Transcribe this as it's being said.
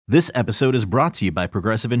This episode is brought to you by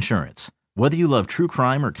Progressive Insurance. Whether you love true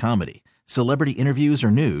crime or comedy, celebrity interviews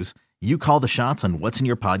or news, you call the shots on what's in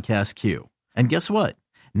your podcast queue. And guess what?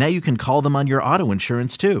 Now you can call them on your auto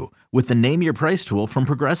insurance too with the Name Your Price tool from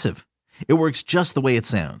Progressive. It works just the way it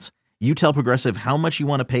sounds. You tell Progressive how much you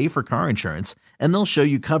want to pay for car insurance, and they'll show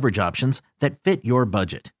you coverage options that fit your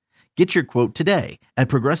budget. Get your quote today at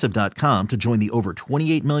Progressive.com to join the over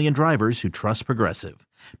 28 million drivers who trust Progressive.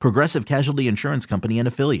 Progressive Casualty Insurance Company and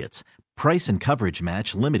Affiliates. Price and coverage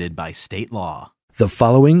match limited by state law. The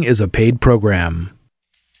following is a paid program.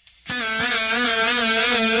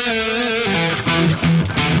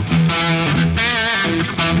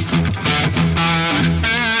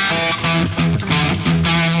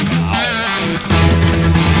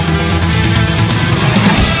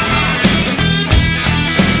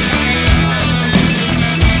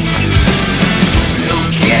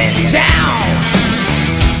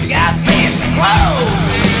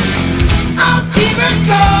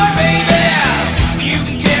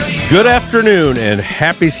 Good afternoon and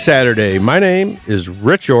happy Saturday. My name is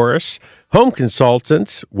Rich Orris, home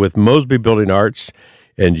consultant with Mosby Building Arts,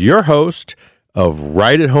 and your host of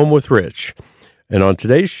Right at Home with Rich. And on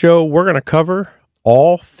today's show, we're going to cover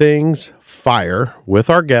all things fire with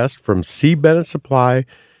our guest from C. Bennett Supply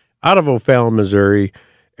out of O'Fallon, Missouri.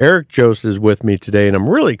 Eric Jost is with me today, and I'm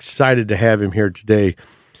really excited to have him here today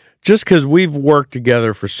just because we've worked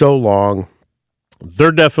together for so long.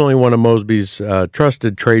 They're definitely one of Mosby's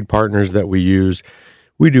trusted trade partners that we use.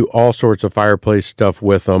 We do all sorts of fireplace stuff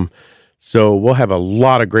with them. So we'll have a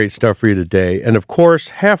lot of great stuff for you today. And of course,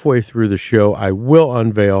 halfway through the show, I will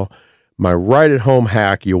unveil my right-at-home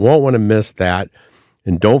hack. You won't want to miss that.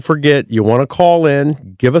 And don't forget, you want to call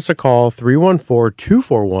in, give us a call,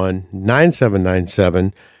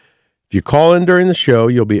 314-241-9797. If you call in during the show,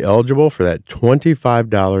 you'll be eligible for that $25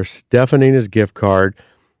 Stefanina's gift card.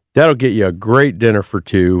 That'll get you a great dinner for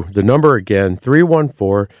two. The number again,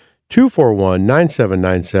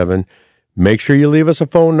 314-241-9797. Make sure you leave us a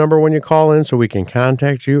phone number when you call in so we can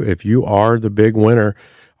contact you if you are the big winner.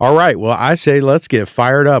 All right, well, I say let's get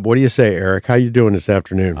fired up. What do you say, Eric? How you doing this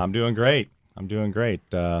afternoon? I'm doing great.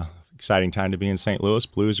 Exciting time to be in St. Louis.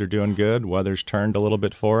 Blues are doing good. Weather's turned a little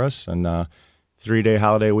bit for us, and 3-day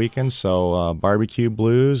holiday weekend, so barbecue,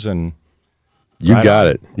 blues, and... You got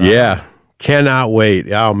it. Yeah. Cannot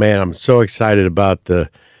wait. Oh, man, I'm so excited about the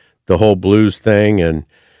whole blues thing. And,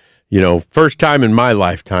 you know, first time in my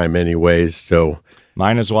lifetime anyways. So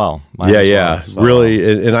Mine as well. So.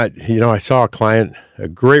 Really. And I saw a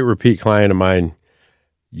great repeat client of mine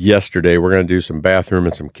yesterday. We're going to do some bathroom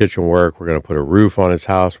and some kitchen work. We're going to put a roof on his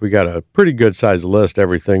house. We got a pretty good sized list,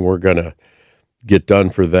 everything we're going to get done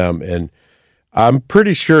for them. And I'm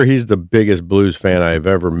pretty sure he's the biggest blues fan I've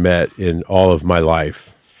ever met in all of my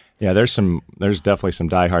life. Yeah, there's definitely some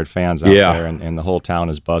diehard fans out there, and the whole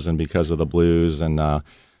town is buzzing because of the Blues. And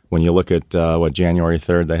when you look at January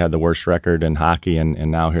 3rd, they had the worst record in hockey,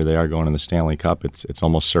 and now here they are going in the Stanley Cup. It's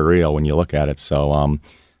almost surreal when you look at it. So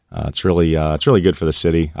it's really good for the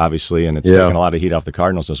city, obviously, and it's taking a lot of heat off the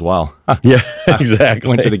Cardinals as well. Yeah, exactly.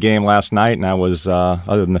 I went to the game last night, and I was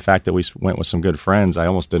other than the fact that we went with some good friends, I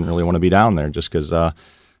almost didn't really want to be down there just because.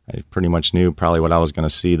 I pretty much knew probably what I was going to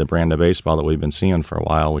see, the brand of baseball that we've been seeing for a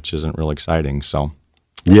while, which isn't real exciting. So,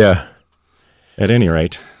 yeah. At any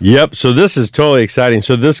rate. Yep. So this is totally exciting.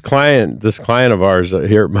 So this client of ours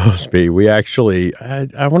here at Mosby, we actually,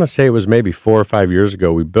 I want to say it was maybe 4 or 5 years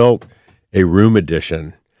ago, we built a room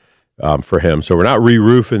addition for him. So we're not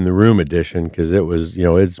re-roofing the room addition because it was,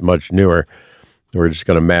 it's much newer. We're just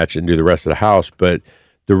going to match it and do the rest of the house. But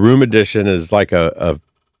the room addition is like a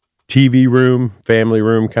TV room, family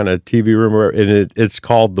room, kind of TV room, and it's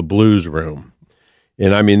called the Blues Room.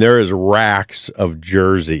 And I mean, there is racks of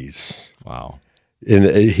jerseys. Wow. And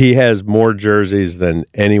he has more jerseys than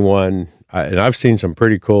anyone. And I've seen some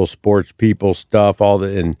pretty cool sports people stuff,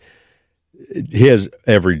 and he has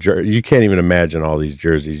every jersey. You can't even imagine all these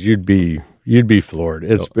jerseys. You'd be floored.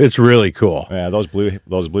 It's really cool. Yeah, those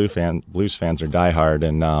Blues fans are diehard,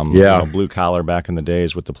 and blue collar back in the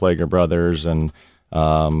days with the Plager brothers and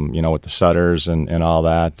with the Sutters and all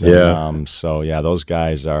that. And, those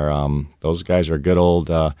guys are good old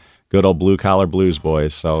blue collar blues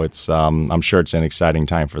boys. So it's I'm sure it's an exciting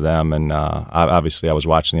time for them. And obviously, I was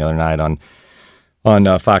watching the other night on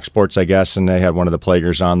Fox Sports, I guess, and they had one of the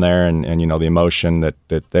Plagers on there, and the emotion that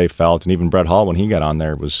they felt, and even Brett Hull when he got on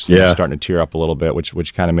there was starting to tear up a little bit,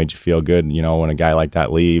 which kind of made you feel good. When a guy like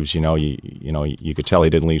that leaves, you could tell he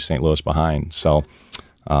didn't leave St. Louis behind. So.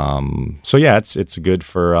 It's good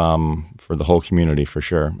for the whole community for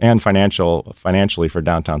sure, and financially for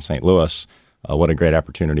downtown St. Louis. What a great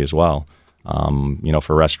opportunity as well.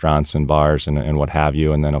 for restaurants and bars and what have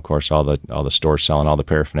you. And then, of course, all the stores selling all the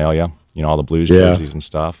paraphernalia, all the Blues jerseys and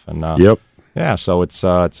stuff. And yeah, so it's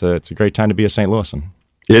a great time to be a St. Louisan.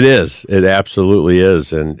 It is. It absolutely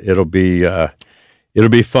is, and it'll be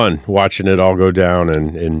fun watching it all go down,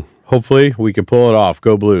 and hopefully we can pull it off.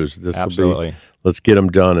 Go Blues! Absolutely. Let's get them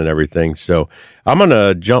done and everything. So I'm going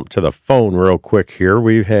to jump to the phone real quick here.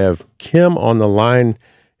 We have Kim on the line,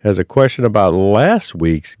 has a question about last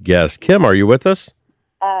week's guest. Kim, are you with us?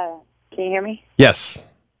 Can you hear me? Yes.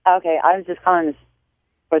 Okay, I was just calling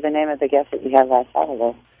for the name of the guest that you had last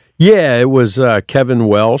Saturday. Yeah, it was Kevin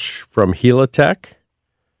Welsh from Helitech.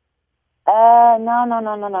 No,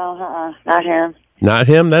 not him. Not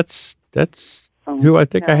him? That's who I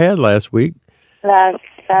think I had last week. Last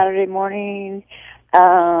Saturday morning,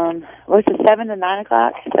 was it 7 to 9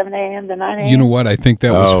 o'clock? 7 a.m. to 9 a.m.? You know what? I think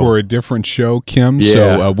that was for a different show, Kim. Yeah.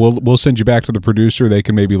 So we'll send you back to the producer. They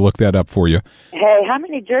can maybe look that up for you. Hey, how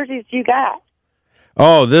many jerseys do you got?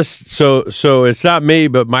 Oh, so it's not me,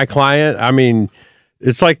 but my client. I mean,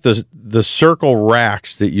 it's like the circle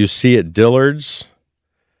racks that you see at Dillard's.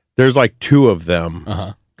 There's like 2 of them,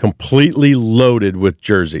 completely loaded with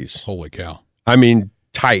jerseys. Holy cow! I mean,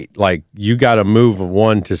 tight. Like you got to move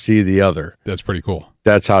one to see the other. That's pretty cool.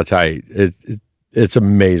 That's how tight. It's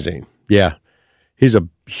amazing. Yeah, he's a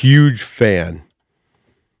huge fan.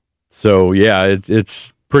 So yeah,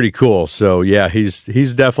 it's pretty cool. So yeah,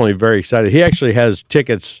 he's definitely very excited. He actually has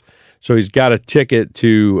tickets. So he's got a ticket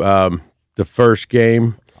to the first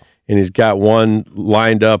game, and he's got one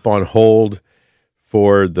lined up on hold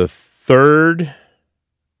for the third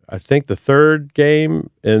game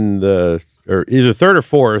or either third or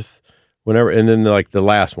fourth, whenever, and then like the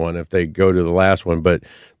last one if they go to the last one, but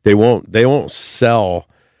they won't sell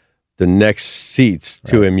the next seats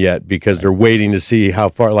to him yet because they're waiting to see how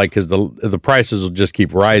far, like, because the prices will just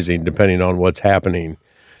keep rising depending on what's happening.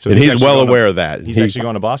 So and he's well aware of that. He's actually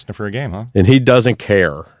going to Boston for a game, huh? And he doesn't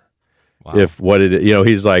care. Wow. If what it,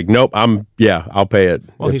 he's like, nope, I'll pay it.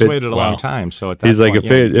 Well, he's waited a long time, so at that he's point, like,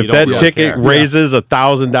 if that ticket raises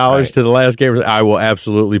 $1,000 to the last game, I will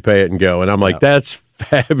absolutely pay it and go. And I'm like, that's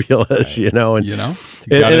fabulous, And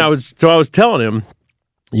I was telling him,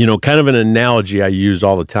 kind of an analogy I use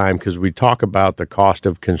all the time because we talk about the cost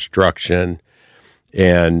of construction,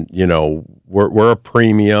 and we're a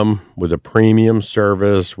premium with a premium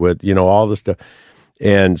service with all this stuff,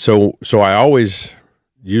 and so I always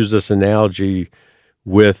use this analogy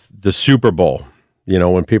with the Super Bowl.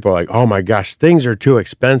 When people are like, oh my gosh, things are too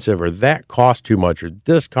expensive, or that costs too much, or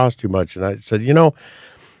this costs too much. And I said,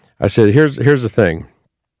 here's the thing.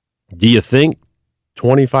 Do you think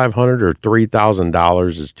 $2,500 or $3,000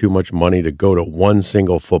 is too much money to go to one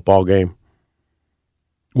single football game?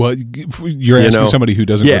 Well, you're asking somebody who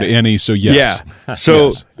doesn't go to any, so yes. Yeah. So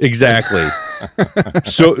yes. Exactly.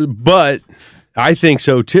 But I think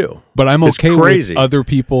so too. But I'm okay with other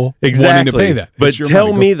people wanting to pay that. But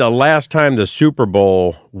tell me the last time the Super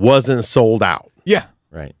Bowl wasn't sold out. Yeah.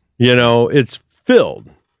 Right. It's filled.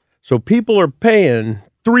 So people are paying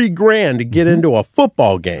 $3,000 to get into a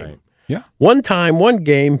football game. Right. Yeah. One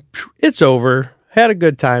game, it's over. Had a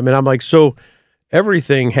good time. And I'm like, so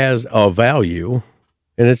everything has a value.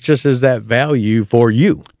 And it's just as that value for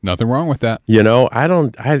you. Nothing wrong with that.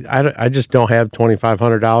 I just don't have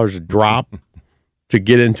 $2,500 to drop to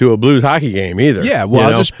get into a Blues hockey game either. Yeah, well,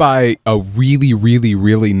 I'll just buy a really, really,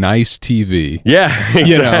 really nice TV. Yeah,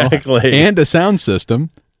 exactly. And a sound system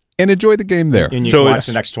and enjoy the game there. And you can watch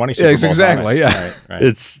the next 20 Super Bowls. Exactly, yeah. Right.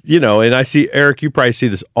 It's, and I see, Eric, you probably see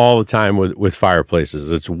this all the time with fireplaces.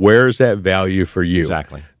 It's where's that value for you?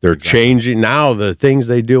 Exactly. They're changing now the things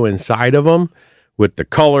they do inside of them with the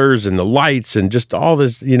colors and the lights and just all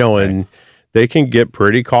this, and they can get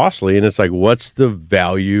pretty costly. And it's like, what's the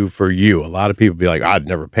value for you? A lot of people be like, I'd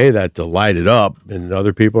never pay that to light it up. And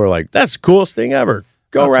other people are like, that's the coolest thing ever.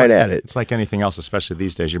 Go at it. It's like anything else, especially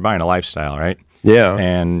these days. You're buying a lifestyle, right? Yeah.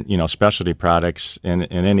 And, specialty products in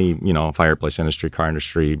any, fireplace industry, car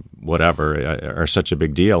industry, whatever, are such a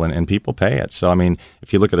big deal, and people pay it. So, I mean,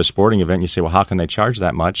 if you look at a sporting event, you say, well, how can they charge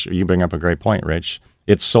that much? You bring up a great point, Rich.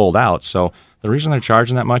 It's sold out. So the reason they're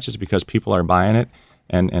charging that much is because people are buying it.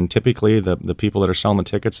 And typically the people that are selling the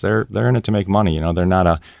tickets, they're in it to make money. They're not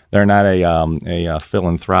a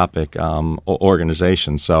philanthropic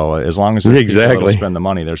organization. So as long as there's people that'll spend the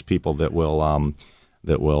money, there's people that will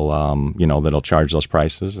that'll charge those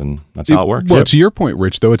prices, and that's how it works. Well, to your point,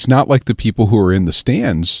 Rich, though, it's not like the people who are in the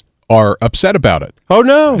stands are upset about it. Oh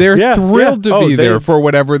no, they're thrilled to be there for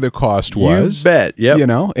whatever the cost was. You bet.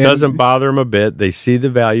 Yep. Doesn't bother them a bit. They see the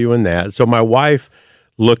value in that. So my wife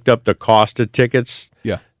looked up the cost of tickets.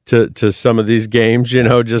 Yeah. to some of these games,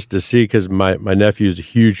 just to see, because my nephew's a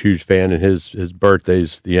huge fan, and his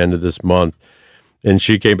birthday's the end of this month. And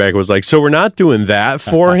she came back and was like, so we're not doing that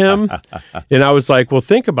for him? And I was like, well,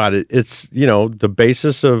 think about it. It's, the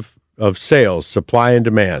basis of sales, supply and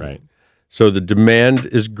demand. Right. So the demand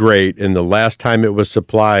is great, and the last time it was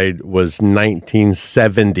supplied was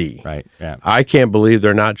 1970. Right, yeah. I can't believe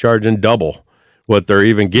they're not charging double what they're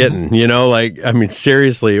even getting.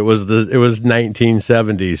 Seriously, it was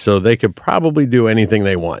 1970, so they could probably do anything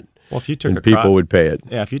they want. Well, if you took people would pay it.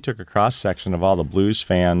 Yeah, if you took a cross section of all the Blues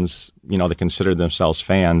fans, that considered themselves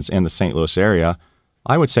fans in the St. Louis area,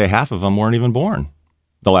 I would say half of them weren't even born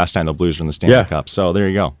the last time the Blues were in the Stanley Cup. So there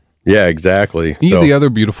you go. Yeah, exactly. The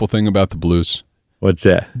other beautiful thing about the Blues. What's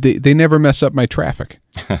that? They never mess up my traffic.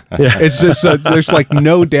 It's just there's like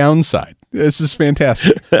no downside. This is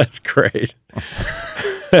fantastic. That's great.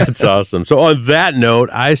 That's awesome. So on that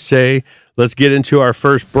note, I say let's get into our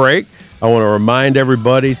first break. I want to remind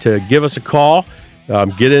everybody to give us a call.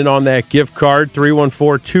 Get in on that gift card,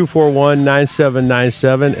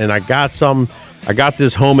 314-241-9797. And I got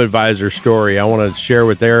this Home Advisor story I want to share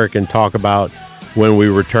with Eric and talk about when we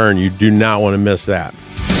return. You do not want to miss that.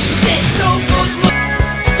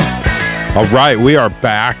 All right, we are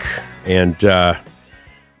back and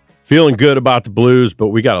feeling good about the Blues, but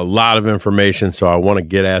we got a lot of information, so I want to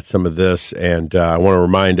get at some of this, and I want to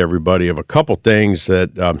remind everybody of a couple things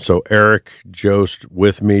that, so Eric Jost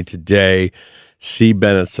with me today, C.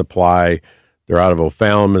 Bennett Supply. They're out of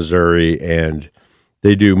O'Fallon, Missouri, and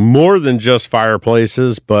they do more than just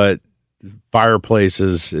fireplaces, but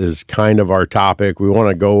fireplaces is kind of our topic. We want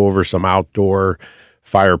to go over some outdoor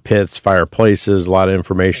fire pits, fireplaces, a lot of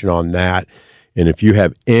information on that. And if you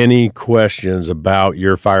have any questions about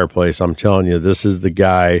your fireplace, I'm telling you, this is the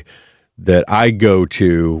guy that I go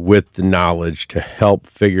to with the knowledge to help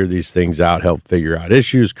figure these things out, help figure out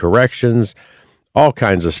issues, corrections, all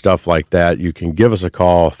kinds of stuff like that. You can give us a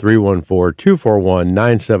call,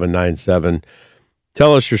 314-241-9797.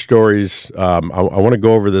 Tell us your stories. I want to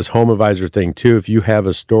go over this Home Advisor thing, too. If you have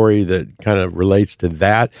a story that kind of relates to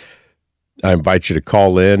that, I invite you to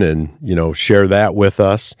call in and, share that with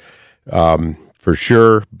us. For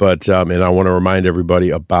sure. But, and I want to remind everybody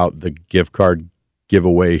about the gift card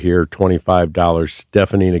giveaway here, $25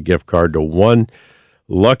 Stefanina gift card to one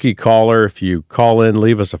lucky caller. If you call in,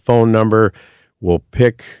 leave us a phone number. We'll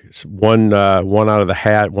pick one out of the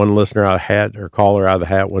hat, one listener out of the hat or caller out of the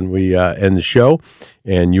hat when we end the show,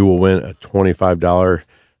 and you will win a $25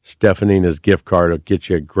 Stefanina's gift card. It'll get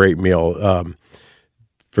you a great meal.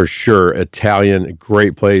 For sure. Italian,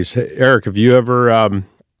 great place. Hey, Eric, have you ever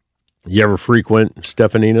frequent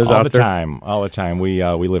Stefanina's out there? All the time. We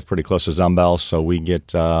live pretty close to Zumbel, so we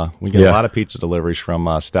get a lot of pizza deliveries from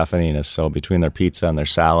Stefanina's. So between their pizza and their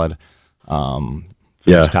salad,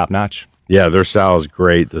 it's top notch. Yeah, their salad's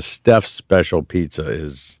great. The Steph's special pizza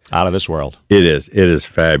is out of this world. It is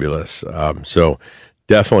fabulous. So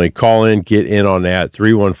definitely call in, get in on that,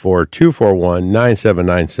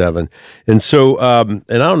 314-241-9797. And so, and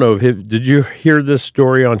I don't know, did you hear this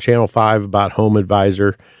story on Channel 5 about Home Advisor?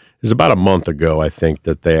 It was about a month ago, I think,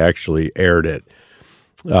 that they actually aired it.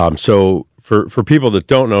 So for people that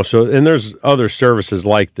don't know, and there's other services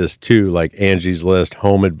like this too, like Angie's List,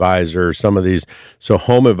 Home Advisor, some of these. So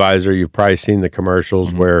Home Advisor, you've probably seen the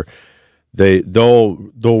commercials where they'll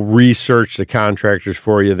research the contractors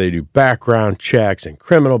for you. They do background checks and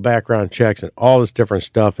criminal background checks and all this different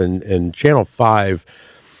stuff. And Channel 5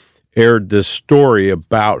 aired this story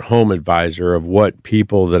about Home Advisor of what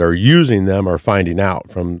people that are using them are finding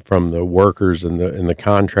out from the workers and the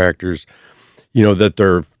contractors, that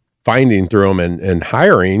they're finding through them and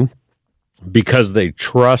hiring because they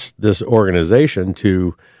trust this organization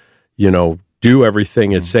to, do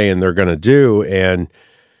everything it's saying they're going to do. And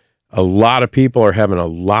a lot of people are having a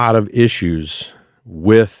lot of issues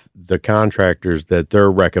with the contractors that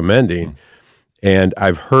they're recommending. And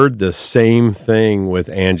I've heard the same thing with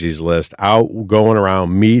Angie's List, out going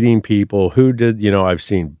around meeting people who did, I've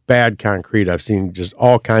seen bad concrete. I've seen just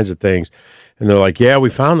all kinds of things. And they're like, yeah,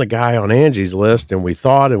 we found the guy on Angie's List and we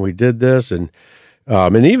thought, and we did this. And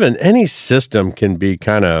even any system can be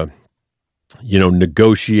kind of,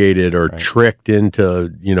 negotiated or tricked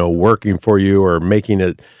into, working for you or making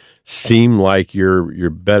it seem like you're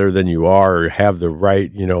better than you are or have the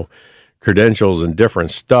right, credentials and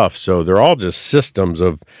different stuff. So they're all just systems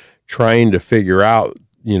of trying to figure out,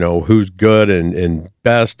 who's good and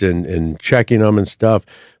best and checking them and stuff.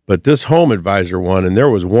 But this Home Advisor one, and there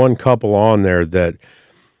was one couple on there that,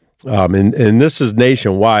 and this is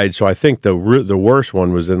nationwide, so I think the worst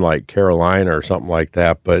one was in like Carolina or something like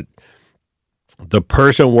that. But the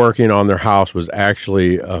person working on their house was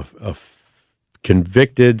actually a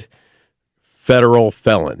convicted federal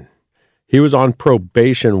felon. He was on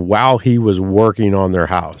probation while he was working on their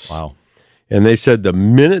house. Wow. And they said the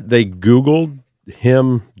minute they Googled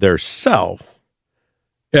him theirself,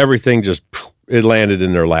 everything just, it landed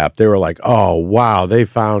in their lap. They were like, oh, wow, they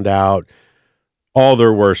found out all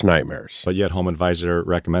their worst nightmares. But yet Home Advisor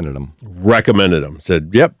recommended him.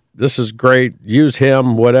 Said, yep, this is great. Use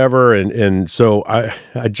him, whatever. And so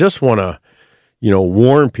I just want to,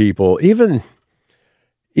 warn people, even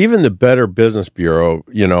the Better Business Bureau,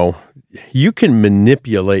 you can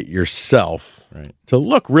manipulate yourself to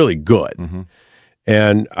look really good. Mm-hmm.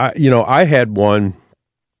 And I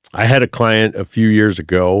had a client a few years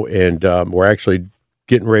ago, and we're actually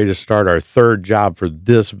getting ready to start our third job for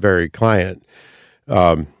this very client.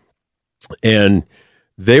 And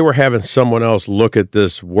they were having someone else look at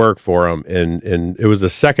this work for them, and it was the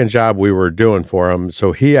second job we were doing for them.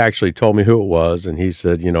 So he actually told me who it was, and he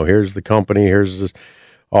said, here's the company, here's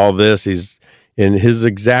all this. And his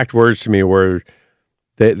exact words to me were,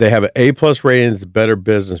 they have an A+ rating at the Better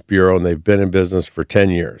Business Bureau, and they've been in business for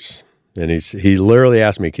 10 years. And he literally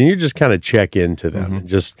asked me, can you just kind of check into them and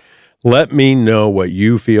just let me know what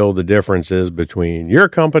you feel the difference is between your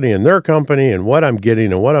company and their company and what I'm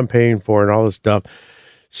getting and what I'm paying for and all this stuff.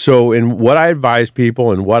 So, and what I advise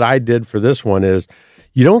people and what I did for this one is,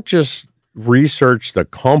 you don't just research the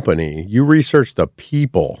company, you research the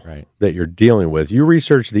people that you're dealing with. You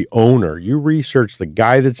research the owner, you research the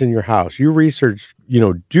guy that's in your house, you research,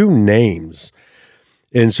 do names.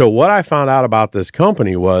 And so what I found out about this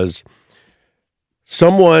company was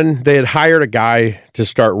they had hired a guy to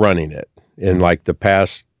start running it in like the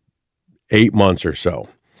past 8 months or so.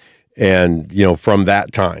 And, from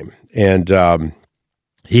that time. And,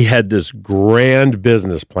 he had this grand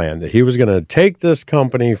business plan that he was going to take this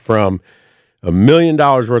company from $1 million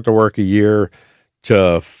worth of work a year to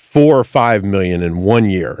 $4 or $5 million in 1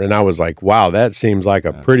 year. And I was like, wow, that seems like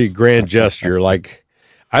a pretty grand gesture. Like,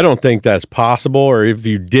 I don't think that's possible. Or if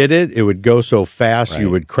you did it, it would go so fast you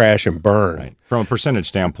would crash and burn. Right. From a percentage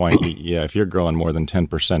standpoint, if you're growing more than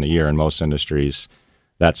 10% a year in most industries,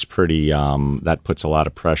 that's pretty. That puts a lot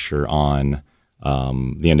of pressure on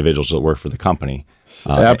the individuals that work for the company.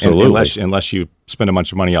 Absolutely. Unless you spend a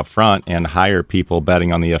bunch of money up front and hire people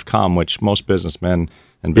betting on the FCOM, which most businessmen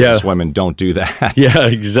and businesswomen don't do that. Yeah,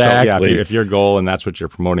 exactly. So, if your goal, and that's what you're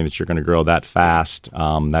promoting, that you're going to grow that fast,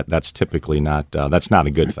 that's typically not that's not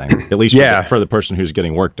a good thing, at least for the person who's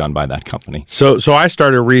getting work done by that company. So I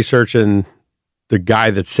started researching the guy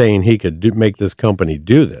that's saying he could make this company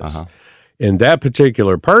do this. Uh-huh. And that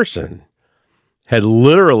particular person had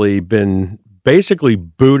literally been basically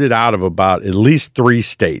booted out of about at least 3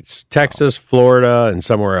 states, Texas, Florida, and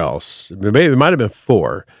somewhere else. Maybe it might have been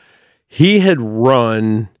 4. He had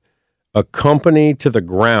run a company to the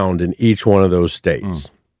ground in each one of those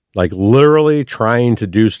states, like literally trying to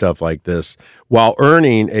do stuff like this while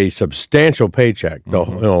earning a substantial paycheck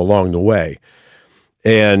along the way.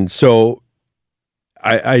 And so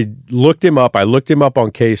I looked him up. I looked him up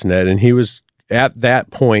on CaseNet, and he was at that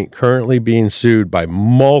point currently being sued by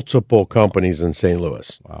multiple companies in St.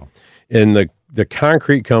 Louis. Wow. And the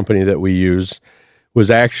concrete company that we use was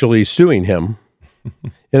actually suing him.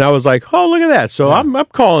 And I was like, oh, look at that. So I'm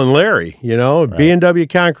calling Larry, B&W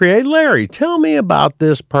Concrete. Hey, Larry, tell me about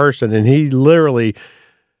this person. And he literally,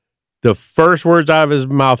 the first words out of his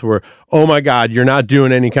mouth were, oh my God, you're not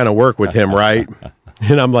doing any kind of work with him, right?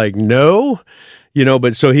 And I'm like, no.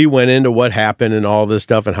 But so he went into what happened and all this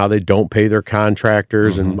stuff and how they don't pay their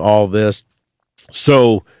contractors and all this.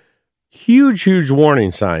 So huge, huge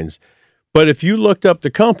warning signs. But if you looked up the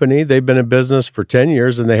company, they've been in business for 10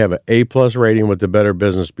 years and they have an A+ rating with the Better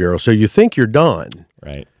Business Bureau. So you think you're done.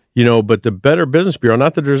 Right. But the Better Business Bureau,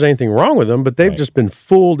 not that there's anything wrong with them, but they've just been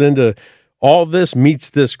fooled into all this meets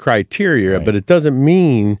this criteria, but it doesn't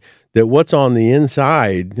mean that what's on the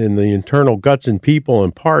inside and the internal guts and people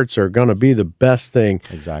and parts are going to be the best thing.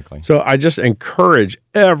 Exactly. So I just encourage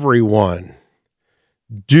everyone,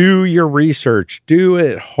 do your research, do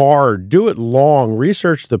it hard, do it long,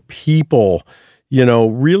 research the people,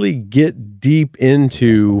 really get deep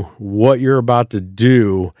into what you're about to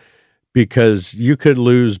do, because you could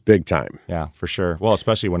lose big time. Yeah, for sure. Well,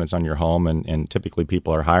 especially when it's on your home, and typically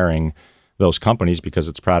people are hiring those companies because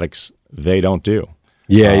it's products they don't do.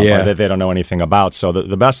 Yeah. That they don't know anything about. So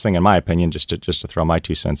the best thing, in my opinion, just to throw my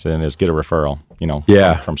 2 cents in, is get a referral.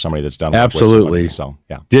 From somebody that's done. Absolutely. With somebody.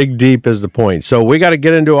 So dig deep is the point. So we got to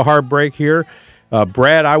get into a hard break here.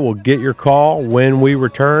 Brad, I will get your call when we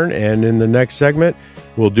return, and in the next segment,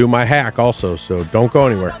 we'll do my hack also. So don't go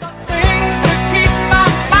anywhere.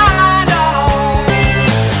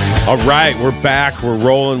 All right, we're back. We're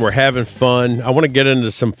rolling. We're having fun. I want to get into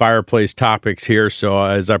some fireplace topics here. So,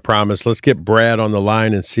 as I promised, let's get Brad on the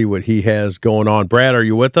line and see what he has going on. Brad, are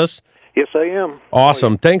you with us? Yes, I am.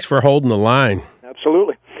 Awesome. Thanks for holding the line.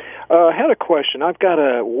 Absolutely. I had a question. I've got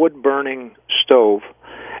a wood-burning stove,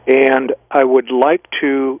 and I would like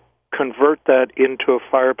to convert that into a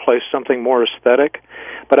fireplace, something more aesthetic,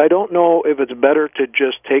 but I don't know if it's better to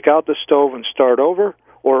just take out the stove and start over,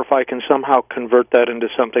 or if I can somehow convert that into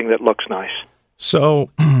something that looks nice.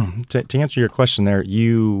 So, to answer your question there,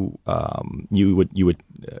 you would I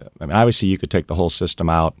mean, obviously you could take the whole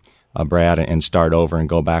system out, Brad, and start over and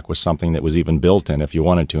go back with something that was even built in if you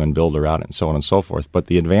wanted to, and build around it and so on and so forth. But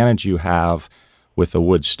the advantage you have with a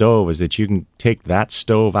wood stove is that you can take that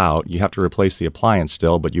stove out. You have to replace the appliance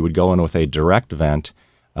still, but you would go in with a direct vent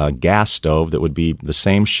gas stove that would be the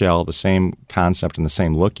same shell, the same concept, and the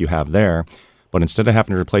same look you have there. But instead of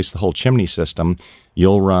having to replace the whole chimney system,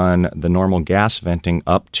 you'll run the normal gas venting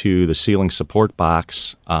up to the ceiling support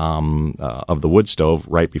box of the wood stove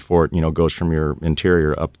right before it goes from your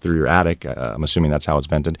interior up through your attic. I'm assuming that's how it's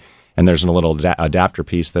vented. And there's a little adapter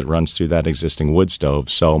piece that runs through that existing wood stove.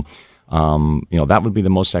 So, that would be the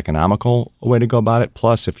most economical way to go about it.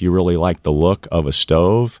 Plus, if you really like the look of a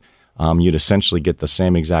stove, you'd essentially get the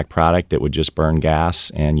same exact product. It would just burn gas,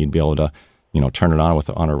 and you'd be able to turn it on with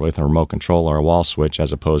a remote control or a wall switch,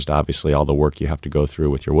 as opposed to obviously all the work you have to go through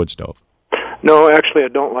with your wood stove. No, actually, I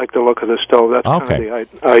don't like the look of the stove. That's kind of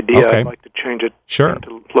the idea. Okay. I'd like to change it Sure.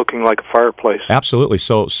 into looking like a fireplace. Absolutely.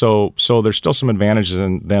 So there's still some advantages,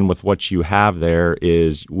 and then with what you have there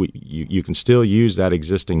is you can still use that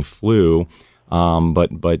existing flue.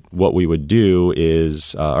 But what we would do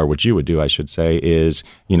is, or what you would do, I should say, is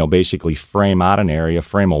basically frame out an area,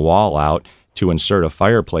 frame a wall out to insert a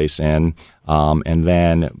fireplace in, and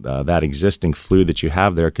then that existing flue that you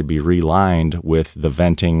have there could be relined with the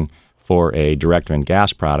venting for a direct vent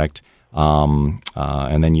gas product, and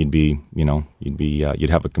then you'd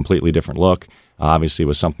have a completely different look. Obviously,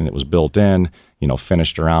 with something that was built in,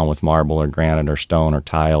 finished around with marble or granite or stone or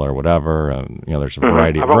tile or whatever. There's a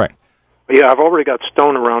variety of Yeah, I've already got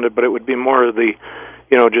stone around it, but it would be more of the,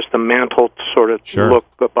 just the mantle sort of look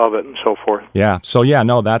above it and so forth. Yeah. So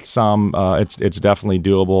that's it's definitely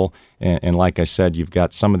doable, and like I said, you've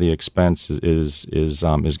got some of the expense is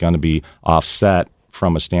going to be offset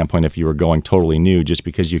from a standpoint if you were going totally new, just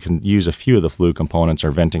because you can use a few of the flue components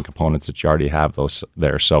or venting components that you already have those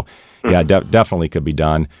there. So definitely could be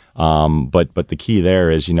done. But the key there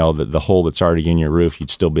is, the hole that's already in your roof,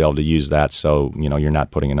 you'd still be able to use that. So, you're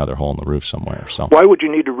not putting another hole in the roof somewhere. So why would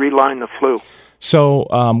you need to reline the flue? So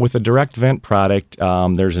with a direct vent product,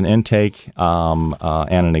 there's an intake and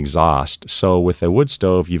an exhaust. So with a wood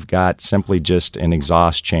stove, you've got simply just an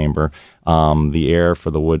exhaust chamber. The air for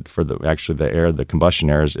the combustion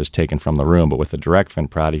air is taken from the room. But with the direct vent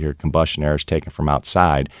product, your combustion air is taken from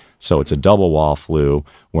outside. So it's a double wall flue,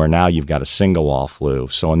 where now you've got a single wall flue.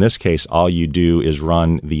 So in this case, all you do is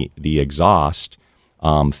run the exhaust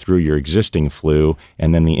through your existing flue,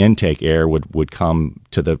 and then the intake air would come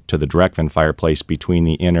to the direct vent fireplace between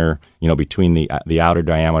the inner, between the outer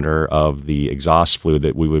diameter of the exhaust flue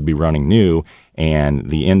that we would be running new and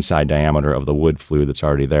the inside diameter of the wood flue that's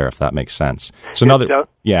already there, if that makes sense. So in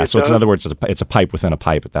other words, it's a pipe within a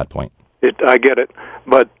pipe at that point. I get it,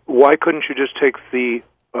 but why couldn't you just take the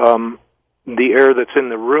air that's in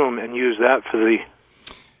the room and use that for the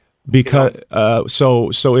Because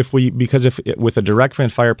with a direct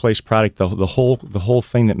vent fireplace product, the whole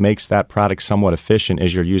thing that makes that product somewhat efficient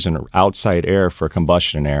is you're using outside air for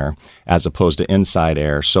combustion air as opposed to inside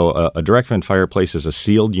air. So a direct vent fireplace is a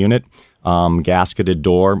sealed unit, gasketed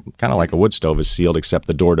door, kind of like a wood stove is sealed, except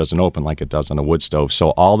the door doesn't open like it does on a wood stove.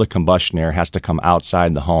 So all the combustion air has to come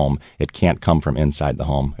outside the home. It can't come from inside the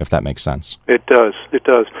home, if that makes sense. It does.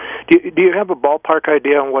 Do you have a ballpark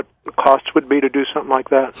idea on what the costs would be to do something like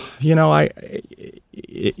that?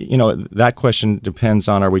 That question depends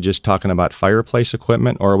on, are we just talking about fireplace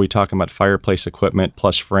equipment, or are we talking about fireplace equipment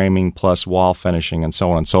plus framing plus wall finishing and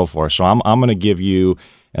so on and so forth? So I'm going to give you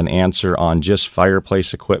an answer on just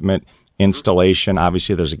fireplace equipment. Installation,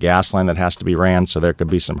 obviously there's a gas line that has to be ran, so there could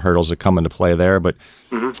be some hurdles that come into play there. But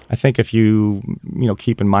I think if you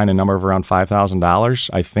keep in mind a number of around $5,000,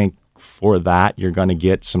 I think for that you're going to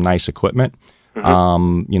get some nice equipment.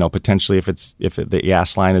 Potentially if the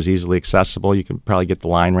gas line is easily accessible, you can probably get the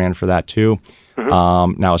line ran for that too.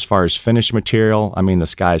 Now, as far as finished material, I mean, the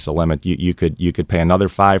sky's the limit. You could pay another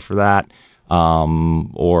 $5,000 for that.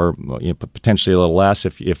 Or potentially a little less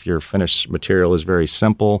if your finished material is very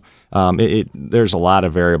simple. There's a lot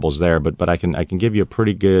of variables there, but I can give you a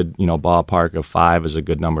pretty good ballpark of $5,000 is a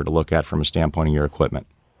good number to look at from a standpoint of your equipment.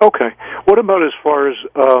 Okay. What about as far as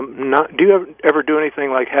do you ever do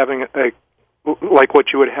anything like having like what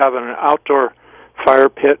you would have in an outdoor fire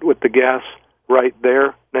pit with the gas right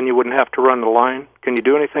there? Then you wouldn't have to run the line. Can you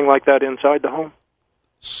do anything like that inside the home?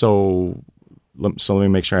 So let me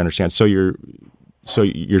make sure I understand. So you're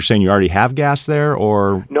saying you already have gas there,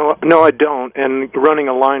 or no, I don't. And running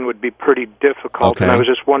a line would be pretty difficult. Okay. And I was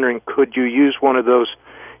just wondering, could you use one of those,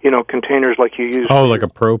 containers like you use? Oh, like a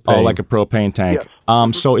propane. Oh, like a propane tank.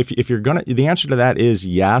 Yes. So if you're gonna, the answer to that is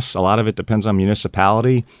yes. A lot of it depends on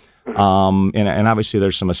municipality. And obviously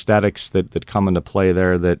there's some aesthetics that come into play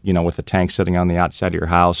there that, with the tank sitting on the outside of your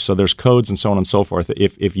house. So there's codes and so on and so forth.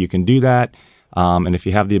 If you can do that, and if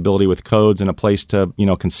you have the ability with codes and a place to,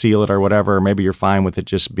 conceal it or whatever, maybe you're fine with it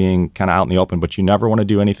just being kind of out in the open, but you never want to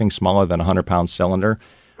do anything smaller than a 100-pound cylinder.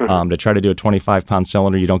 To try to do a 25-pound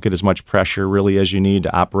cylinder, you don't get as much pressure really as you need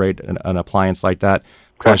to operate an appliance like that.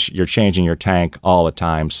 Plus, you're changing your tank all the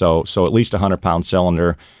time. So at least a 100-pound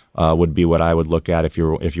cylinder would be what I would look at if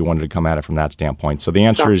you wanted to come at it from that standpoint. So the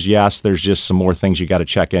answer is yes. There's just some more things you got to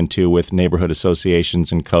check into with neighborhood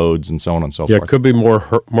associations and codes and so on and so forth. Yeah, it could be more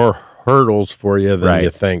hurdles for you than you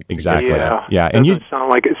think. Exactly. Yeah. And it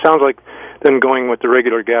sounds like then going with the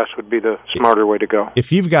regular gas would be the smarter way to go.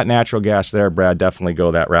 If you've got natural gas there, Brad, definitely go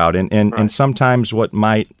that route. And sometimes what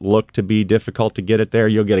might look to be difficult to get it there,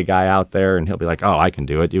 you'll get a guy out there and he'll be like, oh, I can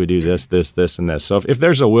do it. You would do this, and this. So if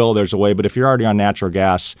there's a will, there's a way. But if you're already on natural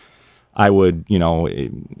gas, I would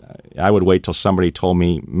wait till somebody told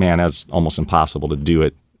me, man, that's almost impossible to do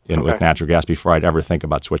it with natural gas before I'd ever think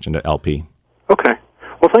about switching to LP. Okay.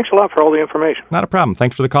 Well, thanks a lot for all the information. Not a problem.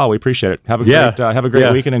 Thanks for the call. We appreciate it. Have a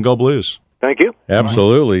great weekend and go Blues. Thank you.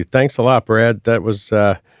 Absolutely. Right. Thanks a lot, Brad. That was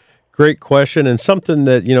a great question, and something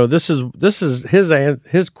that, this is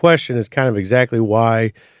his question is kind of exactly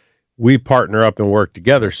why we partner up and work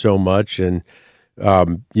together so much. And,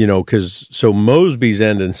 so Mosby's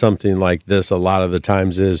end in something like this a lot of the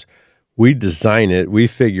times is we design it, we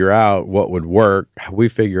figure out what would work, we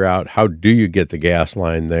figure out how do you get the gas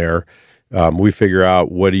line there. We figure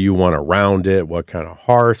out what do you want around it, what kind of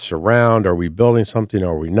hearths around, are we building something,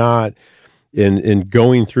 are we not? In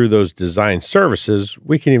going through those design services,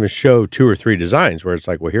 we can even show 2 or 3 designs where it's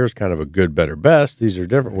like, well, here's kind of a good, better, best. These are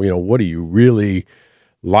different. What do you really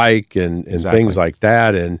like and things like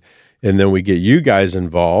that. And then we get you guys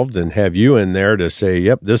involved and have you in there to say,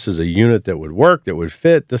 yep, this is a unit that would work, that would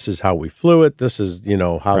fit. This is how we flew it. This is,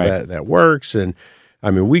 how that works. And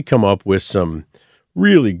I mean, we come up with some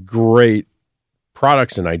really great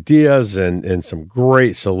products and ideas and some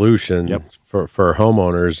great solutions for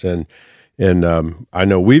homeowners. And I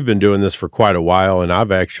know we've been doing this for quite a while, and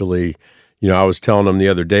I've actually, I was telling them the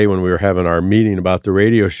other day when we were having our meeting about the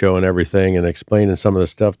radio show and everything and explaining some of the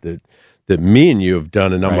stuff that me and you have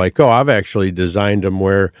done. And I'm like, I've actually designed them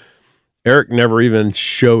where Eric never even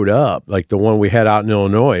showed up, like the one we had out in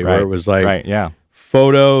Illinois, where it was like,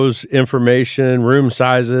 photos, information, room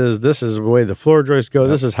sizes. This is the way the floor joists go.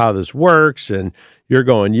 This is how this works. And you're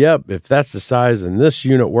going, yep, if that's the size and this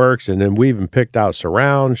unit works. And then we even picked out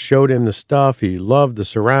surround, showed him the stuff. He loved the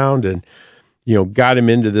surround and, got him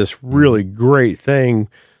into this really great thing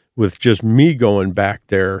with just me going back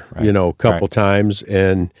there, a couple times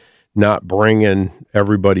and not bringing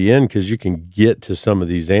everybody in, because you can get to some of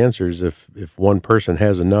these answers. If one person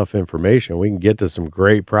has enough information, we can get to some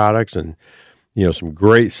great products and, some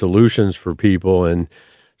great solutions for people. And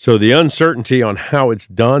so the uncertainty on how it's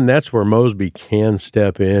done, that's where Mosby can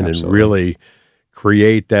step in and really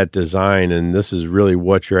create that design. And this is really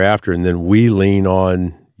what you're after. And then we lean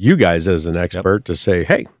on you guys as an expert to say,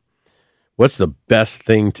 hey, what's the best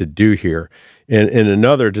thing to do here? And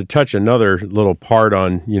to touch another little part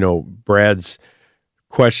on, Brad's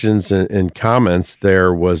questions and comments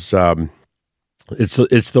there was,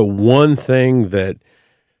 it's the one thing that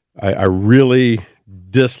I really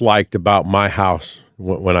disliked about my house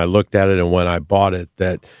when I looked at it and when I bought it,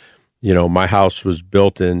 that, my house was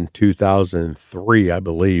built in 2003, I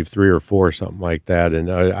believe, 3 or 4, something like that.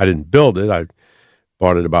 And I didn't build it. I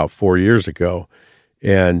bought it about 4 years ago.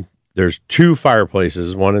 And there's 2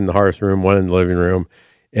 fireplaces, one in the hearth room, one in the living room,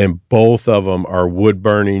 and both of them are wood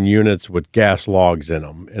burning units with gas logs in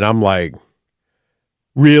them. And I'm like,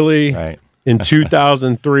 really? Right. In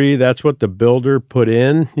 2003, that's what the builder put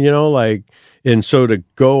in, and so to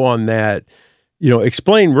go on that,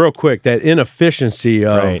 explain real quick that inefficiency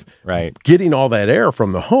of getting all that air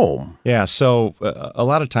from the home. Yeah. So a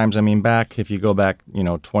lot of times, if you go back,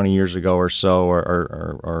 20 years ago or so,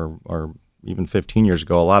 or even 15 years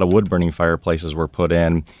ago, a lot of wood burning fireplaces were put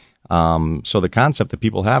in. So the concept that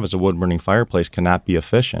people have is a wood burning fireplace cannot be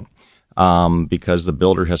efficient. because the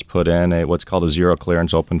builder has put in what's called a zero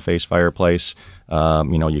clearance open face fireplace.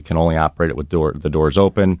 You can only operate it with the doors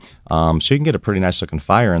open, so you can get a pretty nice looking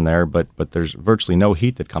fire in there. But there's virtually no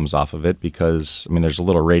heat that comes off of it because there's a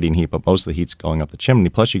little radiant heat, but most of the heat's going up the chimney.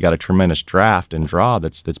 Plus, you got a tremendous draft and draw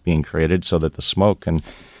that's being created so that the smoke can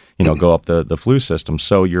go up the flue system.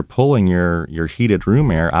 So you're pulling your heated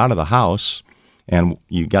room air out of the house. And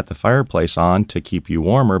you got the fireplace on to keep you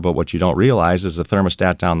warmer, but what you don't realize is the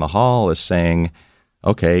thermostat down the hall is saying,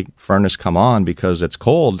 okay, furnace come on because it's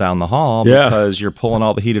cold down the hall because you're pulling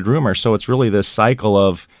all the heated room air. So it's really this cycle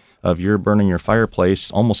of you're burning your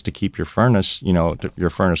fireplace almost to keep your furnace, your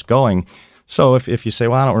furnace going. So if you say,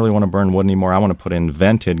 well, I don't really want to burn wood anymore, I want to put in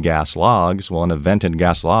vented gas logs. Well, in a vented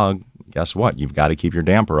gas log, guess what? You've got to keep your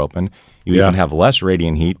damper open. You even have less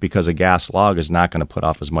radiant heat because a gas log is not going to put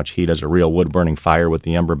off as much heat as a real wood-burning fire with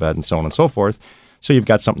the ember bed and so on and so forth. So you've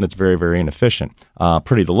got something that's very, very inefficient.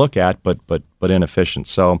 Pretty to look at, but inefficient.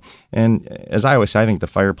 So, and as I always say, I think the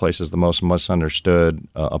fireplace is the most misunderstood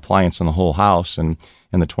appliance in the whole house. And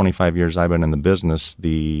in the 25 years I've been in the business,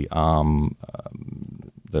 the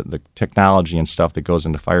technology and stuff that goes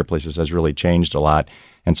into fireplaces has really changed a lot.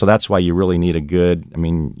 And so that's why you really need you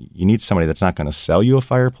need somebody that's not going to sell you a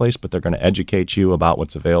fireplace, but they're going to educate you about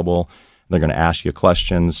what's available. They're going to ask you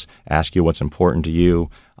questions, ask you what's important to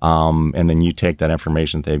you, and then you take that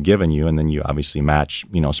information that they've given you, and then you obviously match,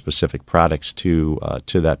 specific products to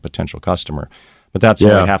that potential customer. But that's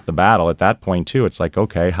only half the battle at that point, too. It's like,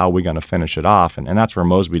 okay, how are we going to finish it off? And that's where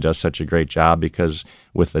Mosby does such a great job because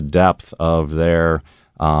with the depth of their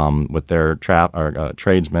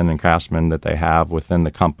tradesmen and craftsmen that they have within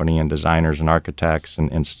the company and designers and architects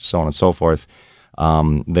and so on and so forth,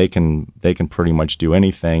 they can pretty much do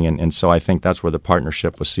anything. And so I think that's where the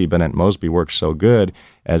partnership with C. Bennett Mosby works so good,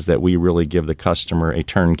 as that we really give the customer a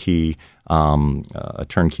turnkey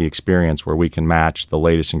experience where we can match the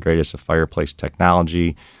latest and greatest of fireplace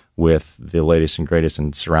technology with the latest and greatest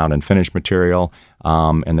in surround and finish material.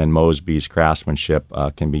 And then Mosby's craftsmanship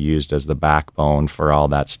can be used as the backbone for all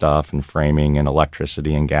that stuff, and framing and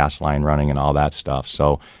electricity and gas line running and all that stuff.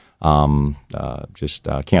 So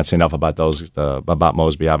can't say enough about about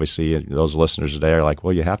Mosby. Obviously, those listeners today are like,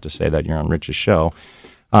 well, you have to say that, you're on Rich's show.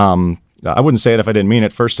 I wouldn't say it if I didn't mean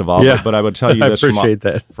it, first of all, but I would tell you this.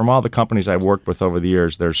 From all the companies I've worked with over the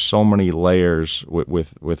years, there's so many layers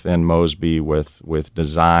within Mosby, with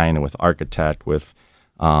design, with architect, with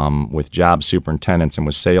job superintendents, and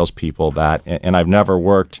with salespeople and I've never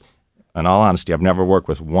worked, in all honesty, I've never worked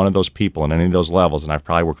with one of those people in any of those levels, and I've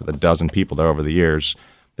probably worked with a dozen people there over the years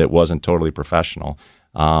that wasn't totally professional.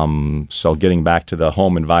 So getting back to the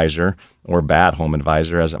home advisor, or bad home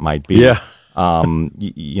advisor as it might be. Yeah.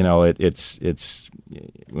 It's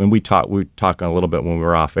when we talk a little bit when we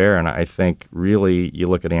were off air, and I think really you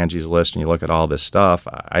look at Angie's list and you look at all this stuff.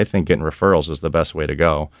 I think getting referrals is the best way to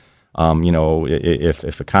go.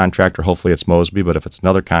 If a contractor, hopefully it's Mosby, but if it's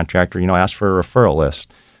another contractor, ask for a referral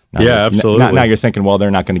list. Now, absolutely. Now you're thinking, well,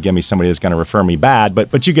 they're not going to give me somebody that's going to refer me bad,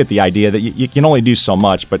 but you get the idea that you can only do so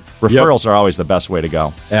much, but referrals are always the best way to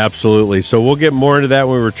go. Absolutely. So we'll get more into that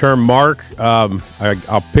when we return. Mark,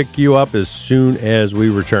 I'll pick you up as soon as we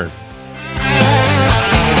return.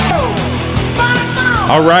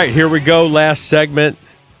 All right, here we go. Last segment.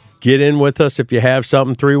 Get in with us if you have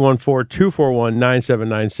something.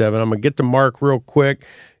 314-241-9797. I'm going to get to Mark real quick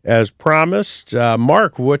as promised.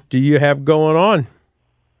 Mark, what do you have going on?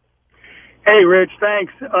 Hey, Rich,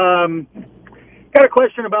 thanks. Got a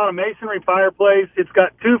question about a masonry fireplace. It's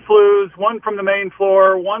got two flues, one from the main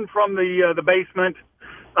floor, one from the basement.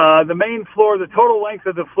 The main floor, the total length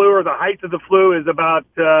of the flue, or the height of the flue, is about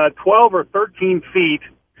 12 or 13 feet,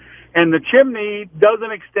 and the chimney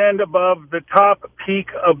doesn't extend above the top peak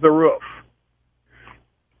of the roof.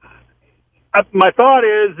 My thought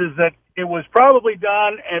is that it was probably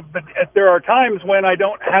done, but there are times when I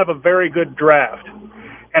don't have a very good draft.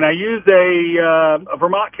 And I use a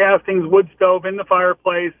Vermont Castings wood stove in the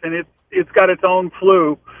fireplace, and it's got its own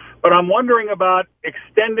flue. But I'm wondering about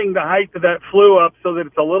extending the height of that flue up so that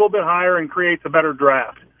it's a little bit higher and creates a better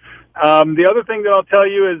draft. The other thing that I'll tell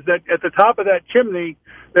you is that at the top of that chimney,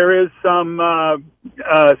 there is some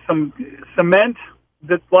cement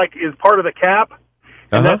that is part of the cap,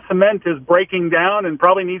 and that cement is breaking down and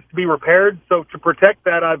probably needs to be repaired. So to protect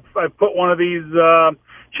that, I've put one of these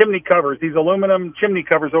chimney covers, these aluminum chimney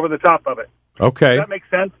covers over the top of it. Okay. Does that make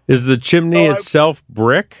sense? Is the chimney itself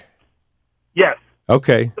brick? Yes.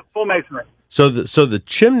 Okay. It's full masonry. So the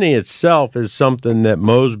chimney itself is something that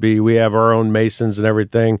Mosby, we have our own masons and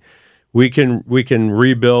everything. We can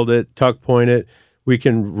rebuild it, tuck point it. We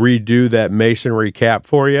can redo that masonry cap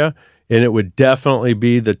for you. and it would definitely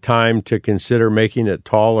be the time to consider making it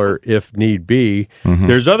taller if need be. Mm-hmm.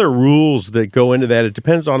 There's other rules that go into that. It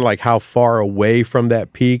depends on like how far away from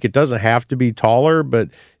that peak. It doesn't have to be taller, but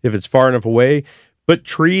if it's far enough away. But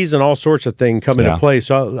trees and all sorts of things come into play.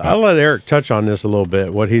 So I'll let Eric touch on this a little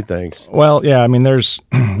bit, what he thinks. Well, yeah, I mean, there's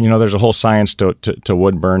there's a whole science to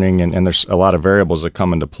wood burning, and there's a lot of variables that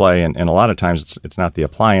come into play. And a lot of times it's not the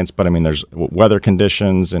appliance, but I mean, there's weather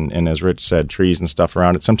conditions and as Rich said, trees and stuff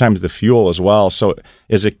around it. Sometimes the fuel as well. So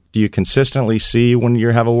do you consistently see when you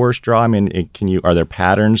have a worse draw? I mean, are there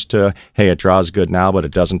patterns to, hey, it draws good now, but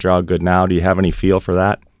it doesn't draw good now? Do you have any feel for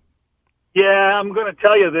that? Yeah, I'm going to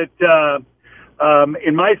tell you that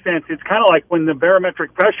in my sense, it's kind of like when the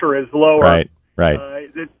barometric pressure is lower. Right.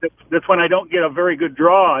 That's when I don't get a very good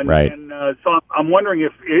draw. And so I'm wondering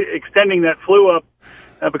if extending that flue up,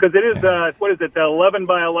 because it is, the 11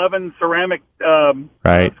 by 11 ceramic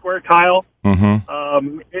square tile.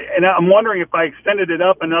 Mm-hmm. And I'm wondering if I extended it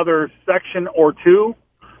up another section or two,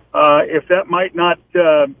 if that might not,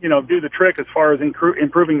 do the trick as far as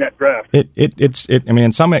improving that draft. I mean,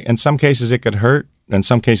 in some cases it could hurt. In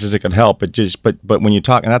some cases, it could help, but when you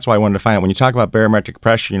talk, and that's why I wanted to find out, when you talk about barometric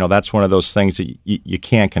pressure, that's one of those things that you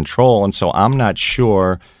can't control, and so I'm not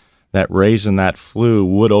sure that raising that flue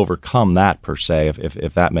would overcome that per se,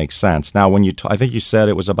 if that makes sense. Now, when I think you said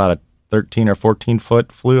it was about a 13 or 14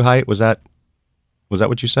 foot flue height. Was that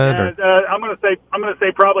what you said? I'm going to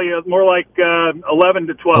say probably more like 11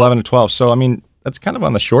 to 12. 11 to 12. So I mean, that's kind of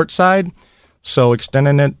on the short side. So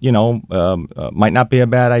extending it, might not be a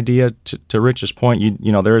bad idea. To Rich's point,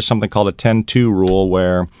 there is something called a 10-2 rule,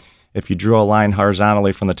 where if you drew a line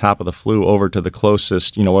horizontally from the top of the flue over to the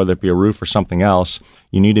closest, whether it be a roof or something else,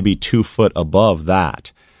 you need to be 2 foot above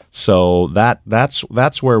that. So that's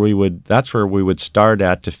where we would start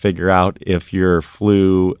at to figure out if your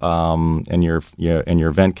flue and your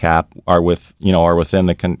vent cap are within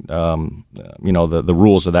the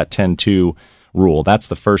rules of that 10-2 rule. That's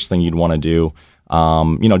the first thing you'd want to do,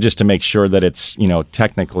 just to make sure that it's,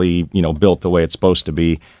 technically, built the way it's supposed to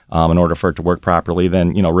be, in order for it to work properly.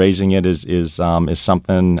 Then, raising it is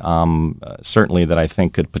something, certainly that I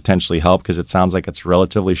think could potentially help, because it sounds like it's a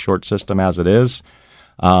relatively short system as it is.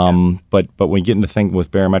 But when you get into things with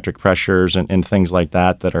barometric pressures and things like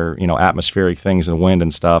that are, atmospheric things and wind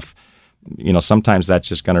and stuff, sometimes that's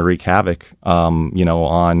just going to wreak havoc, on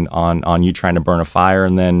you trying to burn a fire,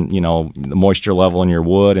 and then, the moisture level in your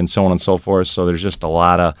wood and so on and so forth. So there's just a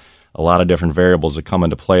lot of different variables that come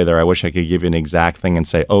into play there. I wish I could give you an exact thing and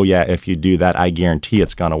say, oh yeah, if you do that, I guarantee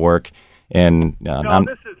it's going to work. And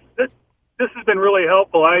this has been really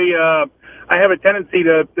helpful. I have a tendency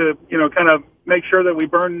to kind of make sure that we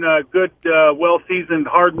burn good, well-seasoned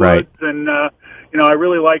hardwoods, right. And I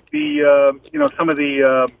really like the some of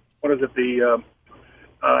the the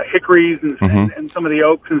hickories and some of the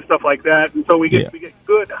oaks and stuff like that, and so we get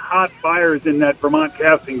good hot fires in that Vermont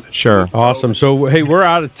castings. Sure, awesome. So hey, we're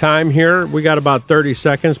out of time here. We got about 30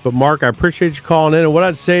 seconds, but Mark, I appreciate you calling in. And what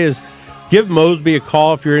I'd say is, give Mosby a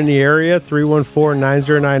call if you're in the area,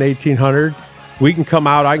 314-909-1800. We can come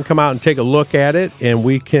out. I can come out and take a look at it, and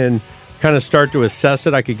we can kind of start to assess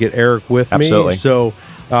it. I could get Eric with Absolutely. Me. So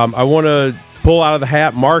I want to pull out of the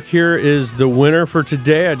hat. Mark here is the winner for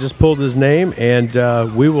today. I just pulled his name, and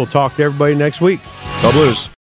we will talk to everybody next week. Go Blues.